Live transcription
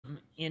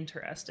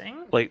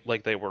Interesting.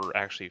 Like they were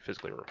actually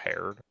physically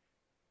repaired.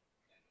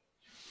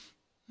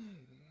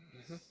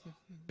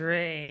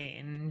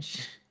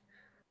 Strange.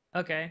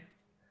 Okay.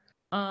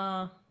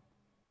 I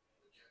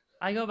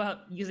go about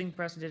using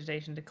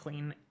prestidigitation to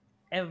clean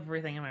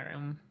everything in my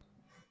room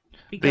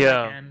because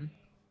I can.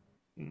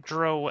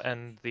 Drow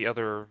and the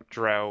other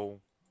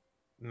Drow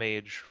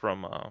mage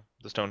from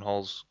the Stone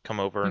Halls come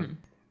over and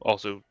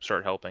also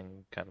start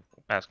helping, kind of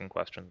asking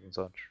questions and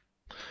such.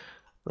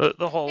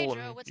 The hall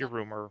Drow, and what's your up?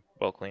 room are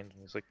well cleaned.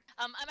 And he's like,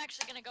 I'm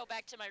actually gonna go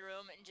back to my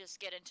room and just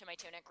get into my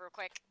tunic real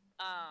quick.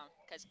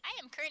 Because I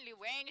am currently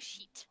wearing a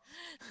sheet.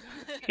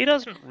 he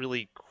doesn't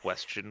really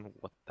question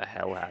what the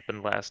hell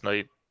happened last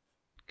night,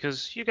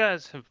 because you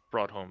guys have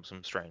brought home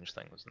some strange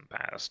things in the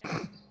past.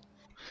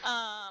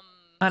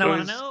 I don't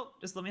want to know.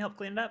 Just let me help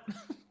clean it up.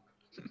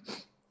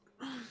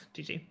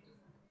 GG.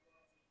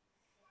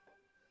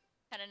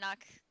 Kind of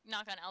knock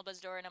on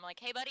Alba's door, and I'm like,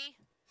 "Hey, buddy,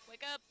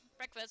 wake up,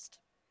 breakfast."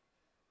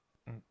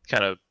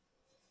 Kind of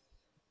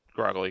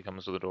groggily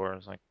comes to the door and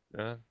is like,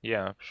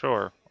 yeah,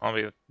 sure, I'll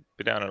be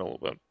down in a little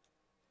bit.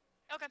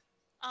 Okay.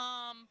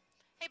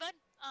 Hey, bud.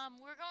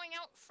 We're going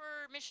out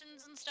for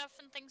missions and stuff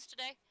and things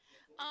today.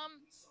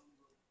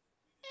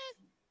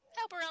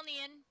 Help around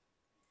the inn.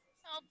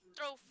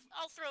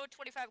 I'll throw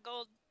 25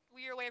 gold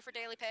your way for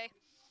daily pay.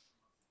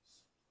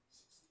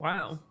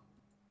 Wow,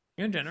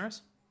 you're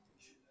generous.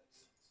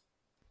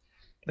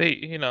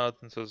 He nods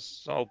and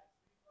says, I'll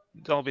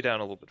be down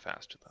a little bit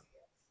faster then.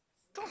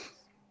 Cool.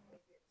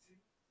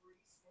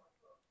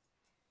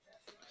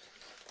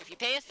 If you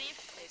pay a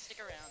thief, they stick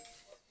around.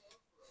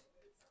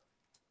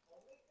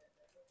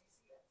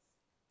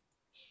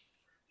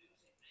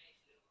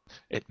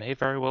 It may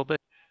very well be.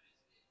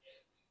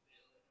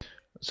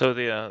 So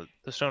the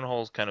Stone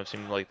Halls kind of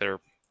seem like they're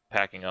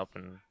packing up,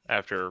 and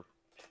after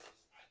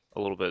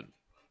a little bit,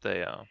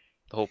 they the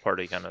whole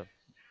party kind of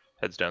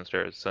heads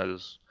downstairs.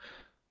 Says,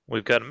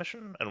 "We've got a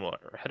mission, and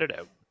we're headed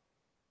out."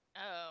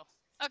 Oh,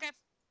 okay.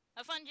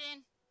 Have fun,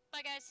 Jane.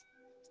 Bye, guys.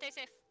 Stay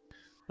safe.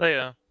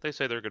 They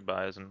say their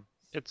goodbyes, and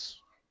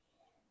it's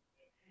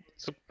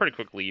a pretty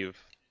quick leave.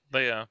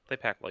 They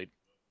pack light.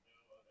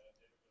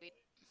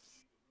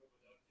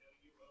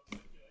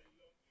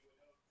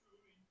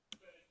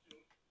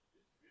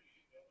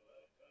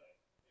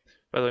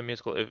 By the way,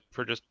 musical,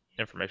 for just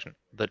information,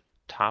 the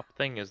top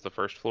thing is the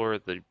first floor,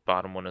 the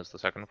bottom one is the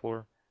second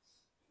floor.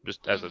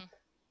 Just as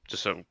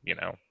just so you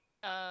know.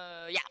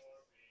 Yeah.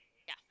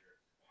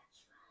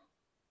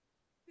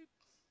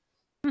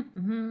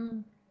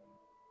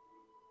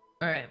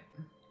 All right.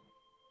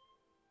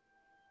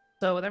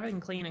 So with everything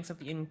clean except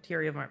the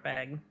interior of my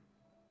bag.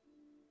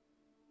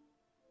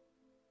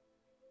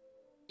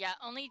 Yeah,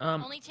 only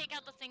take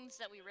out the things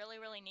that we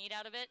really need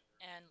out of it,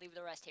 and leave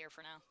the rest here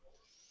for now.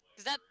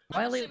 Cause that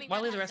why leave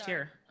the rest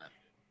here?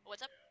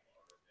 What's up?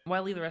 Why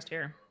leave the rest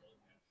here?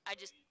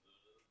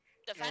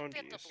 The fact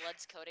that the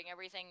blood's coating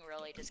everything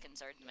really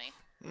disconcerts me.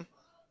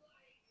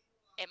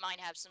 It might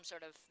have some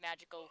sort of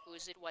magical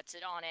who's it, what's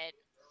it on it.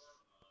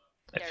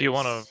 If you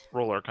want to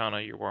roll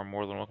Arcana, you are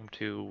more than welcome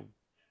to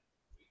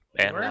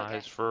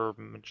analyze for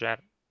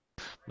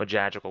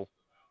magical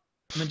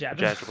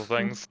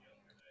things.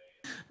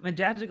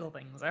 Magical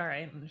things. All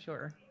right,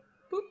 sure.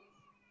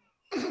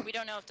 Boop. We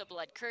don't know if the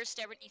blood cursed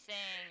everything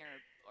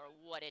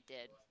or what it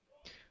did.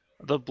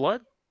 The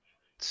blood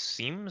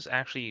seems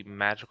actually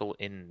magical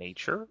in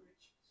nature,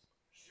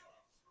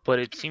 but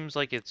it seems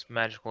like it's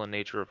magical in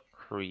nature of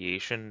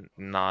creation,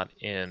 not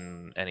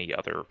in any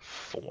other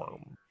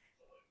form.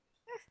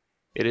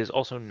 It is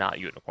also not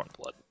unicorn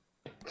blood.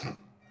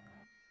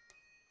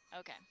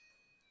 Okay.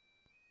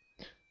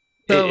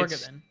 So we're good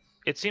then.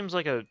 It seems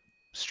like a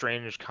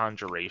strange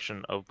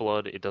conjuration of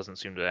blood. It doesn't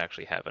seem to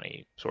actually have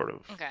any sort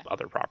of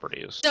other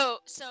properties. So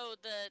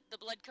the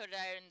blood-coated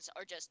irons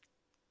are just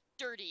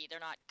dirty. They're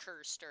not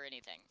cursed or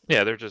anything.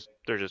 Yeah, they're just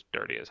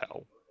dirty as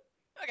hell.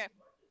 Okay,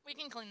 we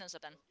can clean those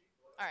up then.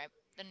 All right,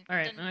 then. All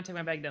right, I'm gonna take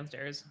my bag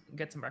downstairs,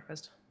 get some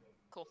breakfast.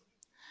 Cool.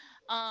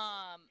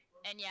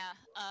 And yeah,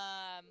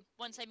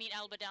 once I meet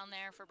Alba down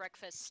there for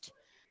breakfast,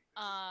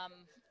 I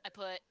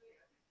put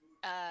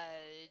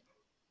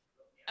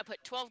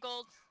 12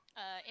 gold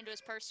into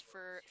his purse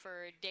for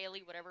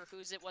daily whatever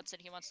what's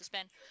it he wants to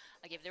spend.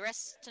 I'll give the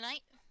rest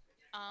tonight.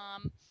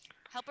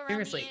 Help around.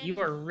 Seriously, you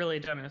are really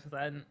generous with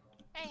that.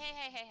 Hey!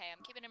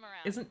 I'm keeping him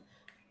around.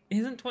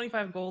 Isn't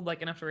 25 gold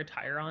like enough to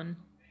retire on?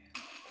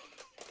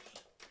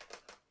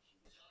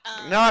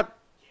 Not.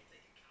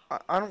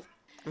 I don't.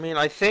 I mean,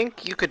 I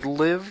think you could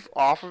live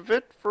off of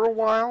it for a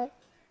while.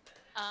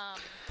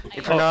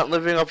 If you're not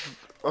living up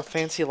a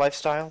fancy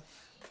lifestyle.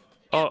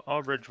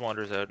 Albridge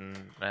wanders out and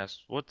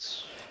asks,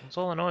 "What's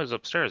all the noise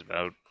upstairs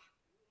about?"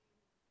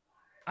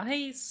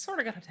 I sort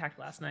of got attacked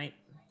last night,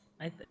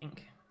 I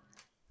think.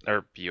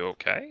 Are you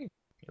okay?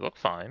 You look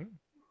fine.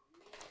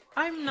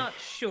 I'm not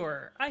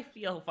sure. I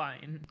feel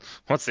fine.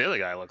 What's the other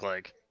guy look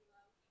like?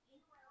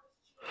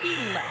 He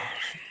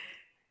left.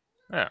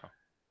 Oh.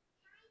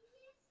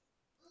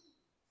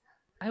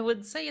 I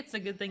would say it's a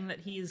good thing that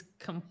he's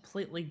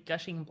completely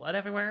gushing blood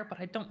everywhere, but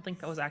I don't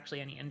think that was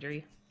actually any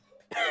injury.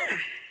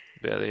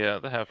 Yeah,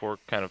 the half-orc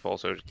kind of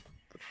also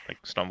like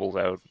stumbles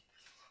out,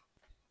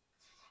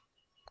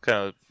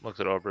 kind of looks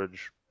at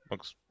Albridge,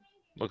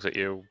 looks at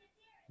you,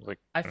 like.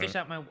 I fish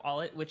out my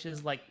wallet, which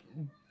is like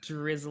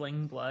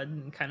drizzling blood,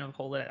 and kind of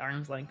hold it at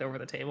arm's length over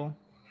the table.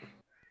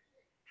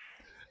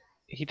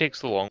 He takes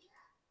the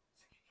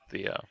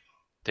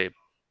tape.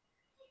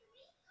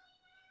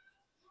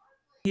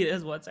 He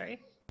is what? Sorry.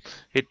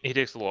 He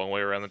takes the long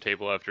way around the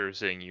table after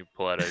seeing you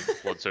pull out a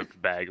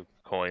blood-soaked bag of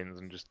coins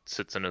and just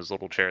sits in his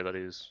little chair that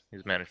he's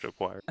managed to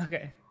acquire.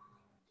 Okay.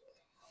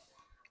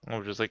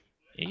 I'm just like,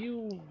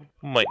 you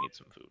might need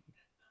some food.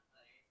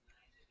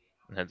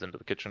 And heads into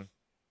the kitchen.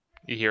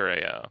 You hear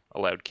a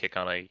loud kick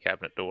on a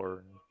cabinet door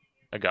and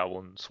a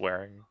goblin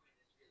swearing.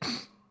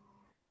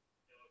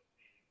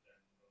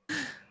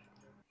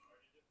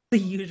 The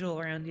usual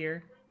around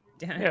here.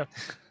 Damn it. Yeah.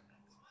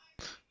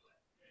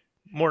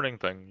 Morning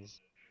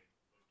things.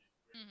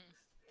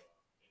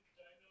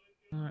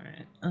 All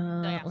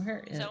right.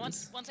 Where is? So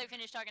once I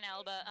finish talking to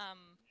Alba,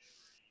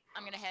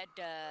 I'm gonna head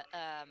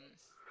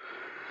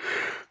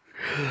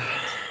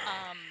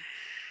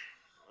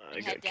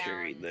I got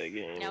carried that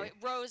game. Now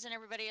Rose and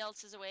everybody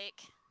else is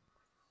awake.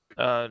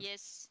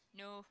 Yes.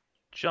 No.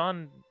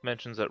 John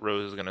mentions that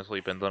Rose is gonna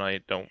sleep in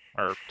tonight,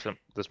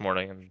 this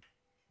morning, and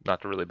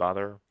not to really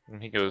bother.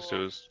 And he goes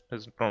to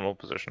his normal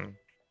position.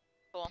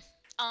 Cool.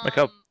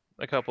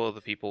 A couple of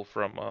the people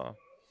from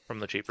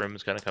the cheap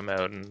rooms kind of come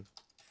out and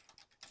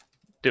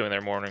doing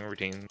their morning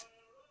routine.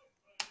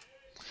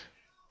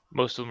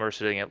 Most of them are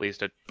sitting at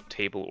least a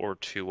table or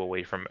two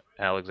away from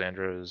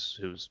Alexandra,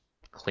 who's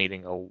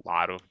cleaning a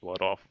lot of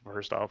blood off of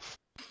her stuff.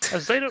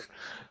 As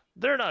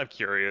they're not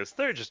curious.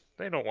 They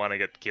don't want to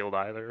get killed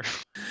either.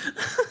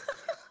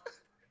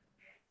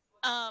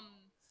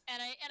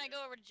 And I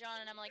go over to John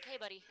and I'm like, hey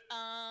buddy,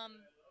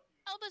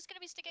 Alba's gonna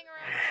be sticking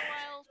around for a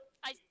while.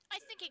 I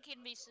think he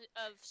can be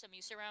of some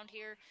use around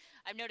here.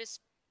 I've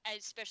noticed,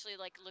 especially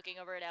like looking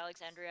over at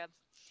Alexandria,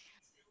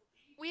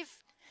 we've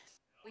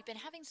been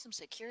having some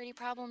security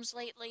problems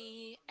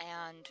lately,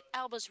 and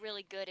Alba's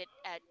really good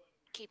at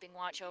keeping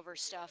watch over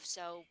stuff,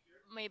 so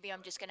maybe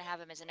I'm just gonna have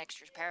him as an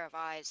extra pair of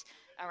eyes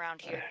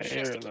around here,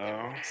 just to keep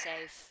everybody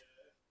safe.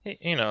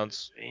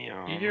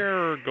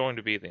 You're going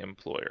to be the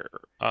employer.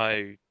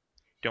 I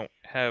don't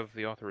have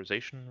the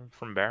authorization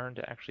from Baron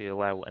to actually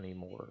allow any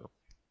more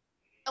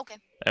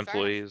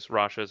employees.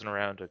 Rasha isn't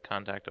around to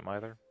contact him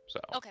either, so.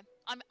 Okay,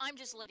 I'm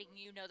just letting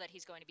you know that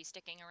he's going to be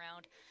sticking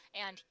around,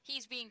 and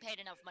he's being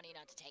paid enough money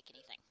not to take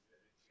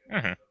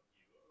anything.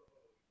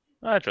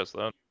 I trust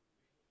that.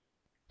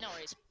 No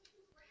worries.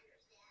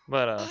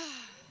 But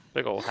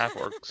big old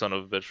half-orc son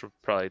of a bitch would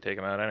probably take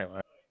him out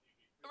anyway.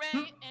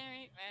 Right.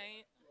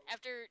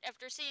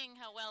 After seeing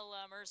how well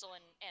Merzel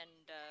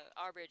and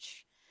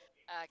Arbridge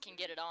can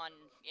get it on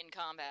in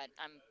combat,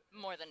 I'm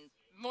more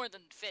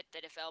than fit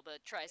that if Alba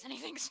tries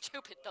anything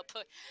stupid, they'll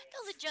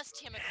adjust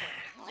him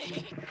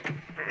accordingly.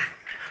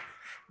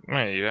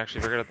 Man, you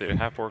actually figured out the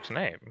half-orc's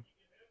name.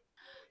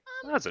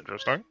 That's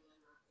interesting.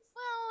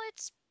 Well,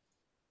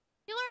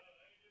 you learn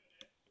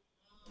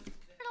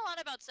a lot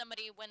about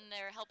somebody when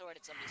they're held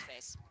at somebody's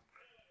face.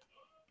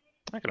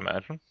 I can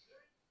imagine.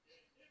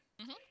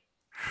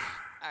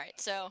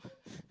 Alright, so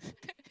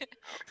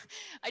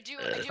I do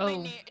my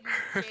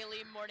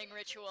daily morning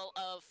ritual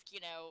of,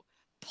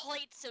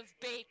 plates of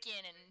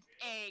bacon and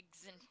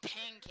eggs and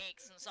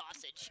pancakes and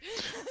sausage.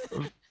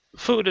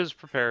 Food is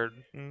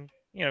prepared, and,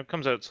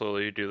 comes out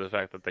slowly due to the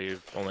fact that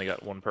they've only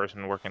got one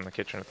person working in the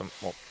kitchen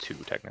two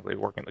technically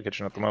working in the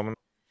kitchen at the moment.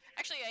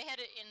 Actually, I had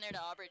it in there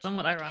to Aubrey.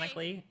 Somewhat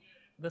ironically,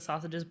 the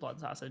sausage is blood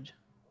sausage.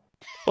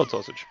 Blood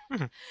sausage.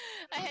 I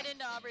head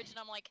into Aubrey and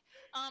I'm like,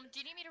 do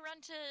you need me to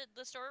run to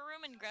the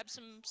storeroom and grab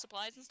some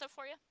supplies and stuff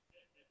for you?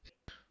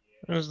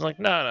 It was like,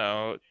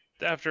 no.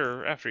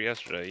 After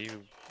yesterday,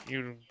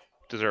 you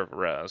deserve a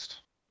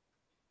rest.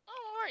 Oh,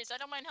 no worries. I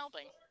don't mind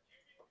helping.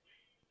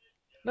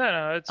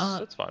 No,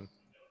 it's fun.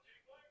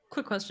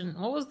 Quick question: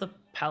 what was the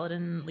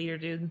paladin leader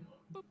dude?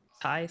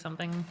 Ty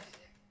something?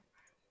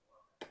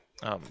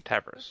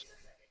 Tavros.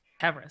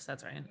 Tavros,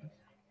 that's right.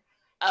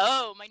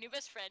 Oh, my new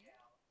best friend.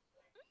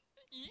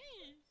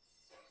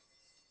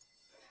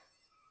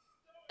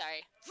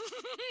 Sorry.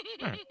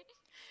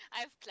 I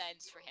have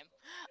plans for him.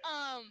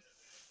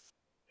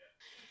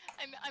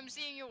 I'm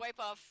seeing you wipe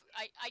off.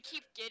 I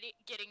keep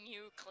getting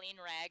you clean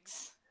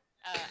rags,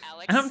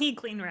 Alex. I don't need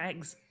clean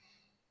rags.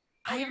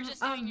 Oh, I am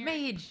a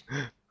mage.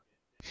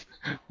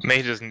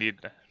 Mages need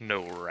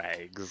no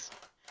rags,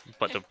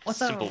 but a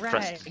simple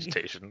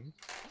presentation.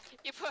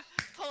 You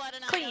pull out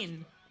an clean.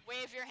 Item,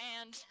 wave your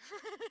hand.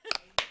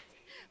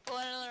 Pull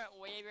out another,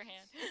 wave your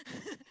hand.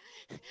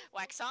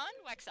 Wax on,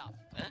 wax off.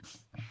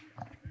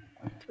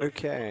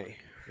 Okay.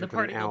 The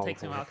party will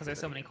take me a while because there's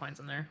so many coins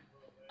in there.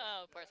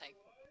 Oh, poor thing.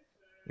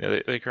 Yeah,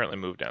 they currently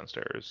moved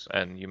downstairs,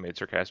 and you made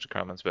sarcastic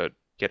comments about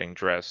getting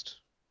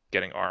dressed,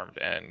 getting armed,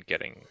 and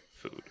getting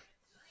food.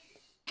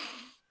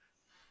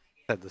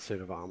 Said the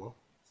suit of armor.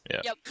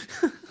 Yeah. Yep.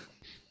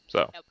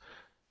 So, Yep.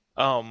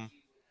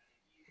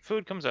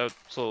 food comes out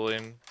slowly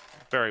and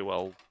very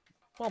well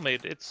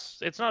made.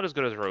 It's not as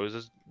good as Rose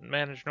is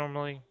managed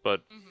normally,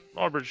 but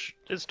Albridge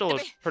is still a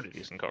pretty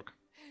decent cook.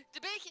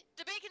 The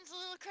bacon's a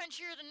little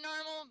crunchier than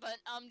normal, but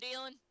I'm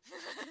dealing.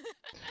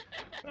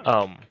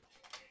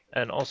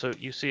 And also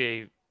you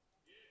see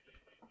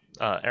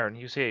Aaron,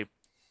 you see a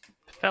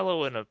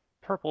fellow in a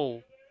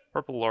purple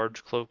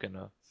large cloak and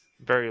a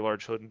very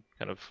large hood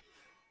kind of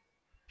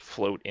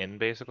float in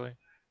basically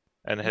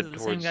and Is head it the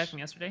towards. same guy from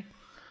yesterday?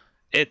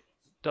 It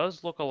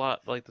does look a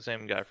lot like the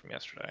same guy from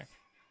yesterday.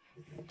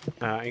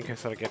 Inko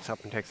sort of gets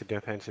up and takes a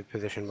defensive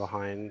position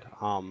behind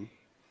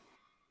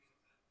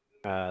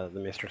the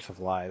Mistress of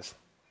Lies,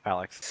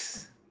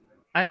 Alex.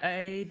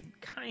 I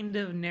kind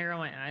of narrow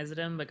my eyes at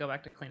him, but go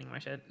back to cleaning my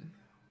shit.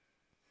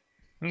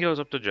 He goes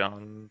up to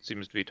John,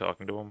 seems to be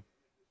talking to him.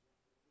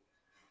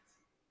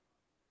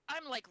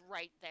 I'm like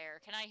right there.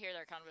 Can I hear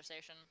their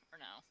conversation or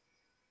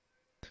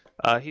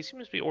no? He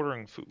seems to be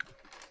ordering food.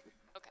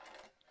 Okay.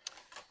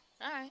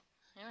 All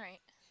right.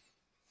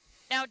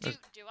 Now, do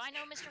I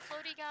know Mr.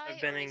 Floaty Guy?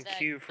 I've been or in is that,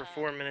 queue for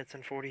 4 minutes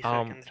and 40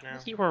 seconds now.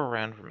 You were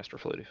around for Mr.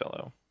 Floaty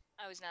Fellow.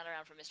 I was not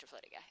around for Mr.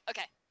 Floaty Guy.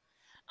 Okay.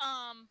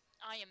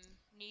 I am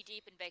knee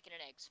deep in bacon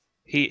and eggs.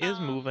 He is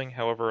moving,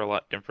 however, a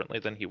lot differently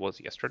than he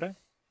was yesterday.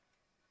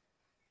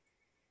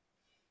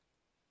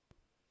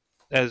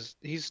 As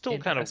he's still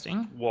kind of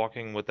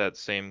walking with that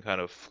same kind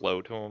of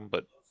flow to him,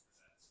 but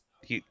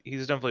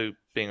he's definitely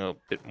being a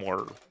bit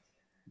more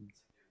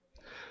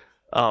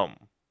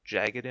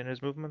jagged in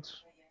his movements,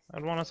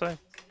 I'd want to say.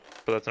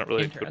 But that's not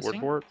really a good word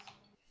for it.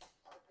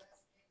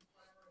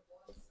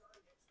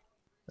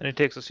 And he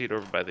takes a seat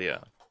over by the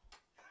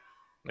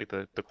like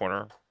the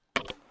corner.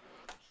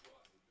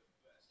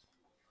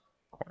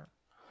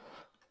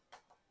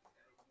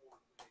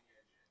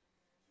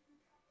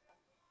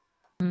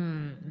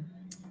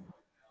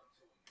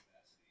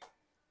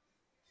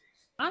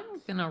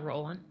 I'm gonna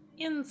roll an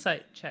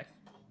insight check.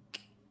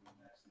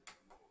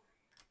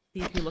 See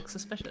if he looks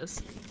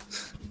suspicious.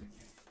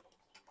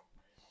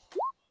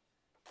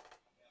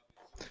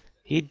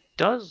 He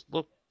does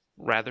look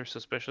rather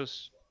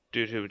suspicious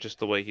due to just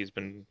the way he's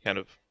been kind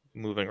of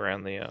moving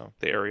around the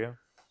area.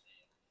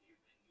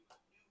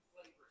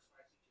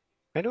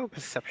 Can I do a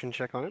perception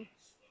check on him?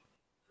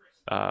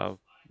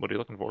 What are you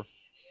looking for?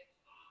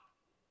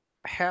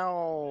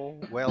 How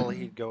well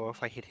he'd go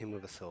if I hit him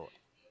with a sword.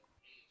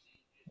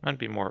 Might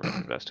be more of an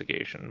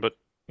investigation, but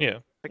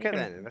yeah. Okay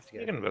then, investigation.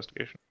 You can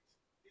investigation.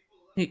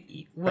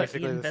 What,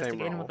 Basically you the same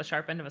investigating roll. with the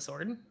sharp end of a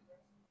sword?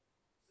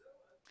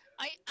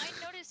 I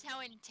noticed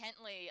how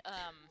intently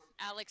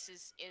Alex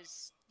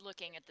is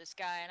looking at this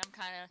guy, and I'm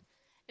kind of.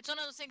 It's one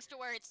of those things to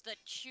where it's the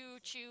choo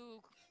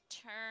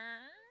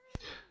turn.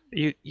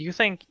 You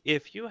think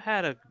if you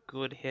had a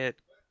good hit,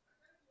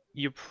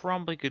 you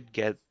probably could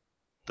get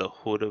the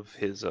hood of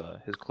his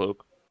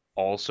cloak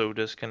also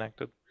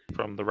disconnected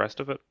from the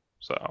rest of it.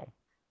 So,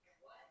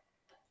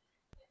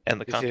 and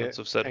the contents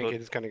of said hood. He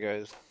just kind of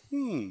goes,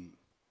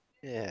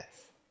 yes.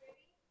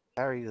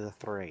 Carry the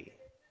 3.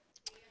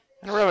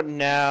 And right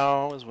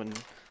now is when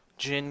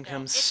Jin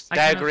comes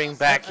staggering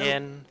back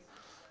in.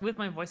 With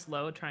my voice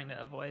low, trying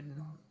to avoid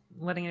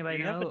letting anybody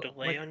know. Do you have a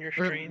delay on your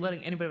stream?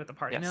 Letting anybody with the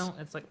party know.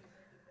 It's like...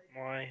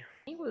 Why?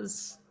 He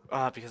was...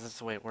 Because that's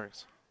the way it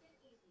works.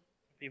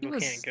 People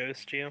can't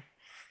ghost you?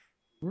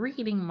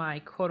 Reading my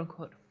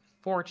quote-unquote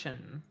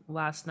fortune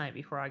last night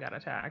before I got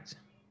attacked.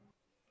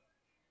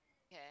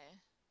 Okay.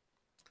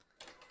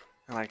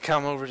 And I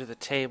come over to the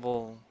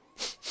table.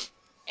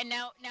 And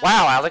now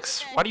wow,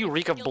 Alex, why do you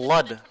reek of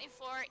blood?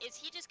 24, is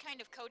he just kind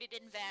of coated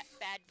in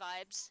bad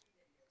vibes?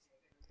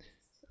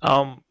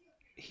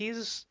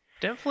 He's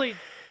definitely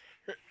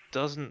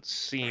doesn't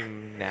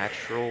seem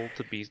natural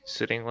to be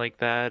sitting like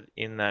that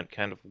in that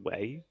kind of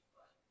way.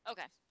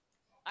 Okay.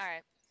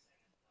 Alright.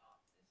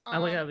 I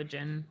look at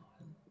Jin.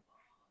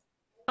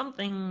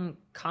 Something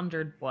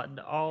conjured blood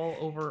all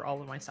over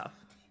all of my stuff.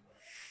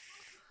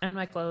 And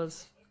my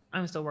clothes.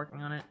 I'm still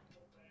working on it.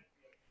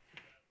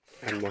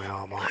 And my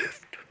armor.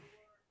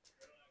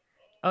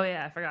 Oh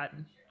yeah, I forgot.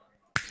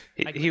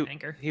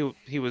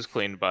 He was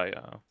cleaned by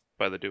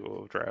the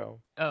duo of Drow.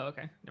 Oh,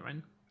 okay. Never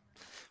mind.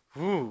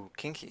 Ooh,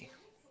 kinky.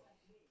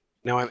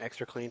 Now I'm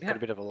extra clean, got a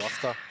bit of a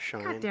luster,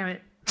 shine. God damn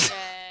it.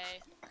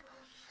 Yay.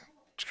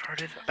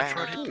 I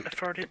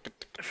farted.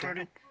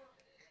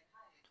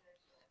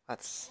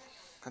 That's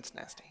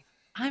nasty.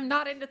 I'm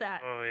not into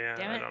that. Oh yeah,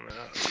 Damn I it. don't know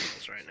how it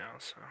smells right now,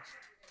 so...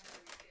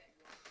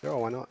 Sure,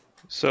 why not?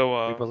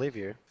 So, We believe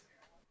you.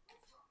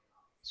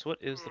 So what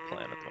is the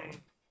plan at the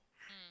moment?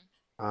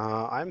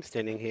 I'm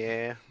standing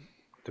here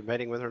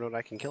debating whether or not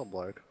I can kill a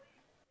bloke.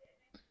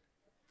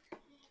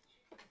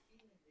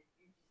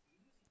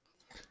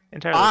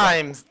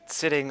 I'm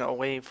sitting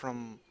away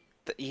from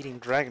the eating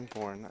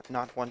dragonborn,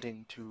 not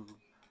wanting to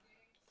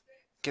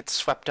get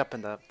swept up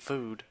in the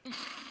food.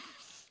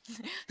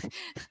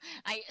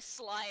 I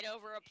slide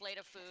over a plate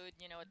of food,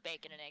 with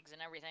bacon and eggs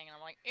and everything, and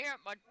I'm like, here,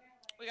 bud,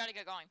 we gotta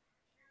get going.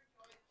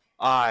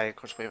 I, of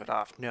course, wave it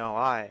off. No,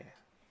 I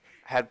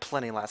had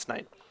plenty last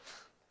night.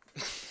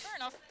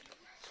 enough.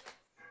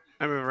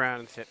 I move around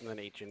and sit in the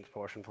Nechin's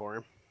portion for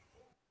him.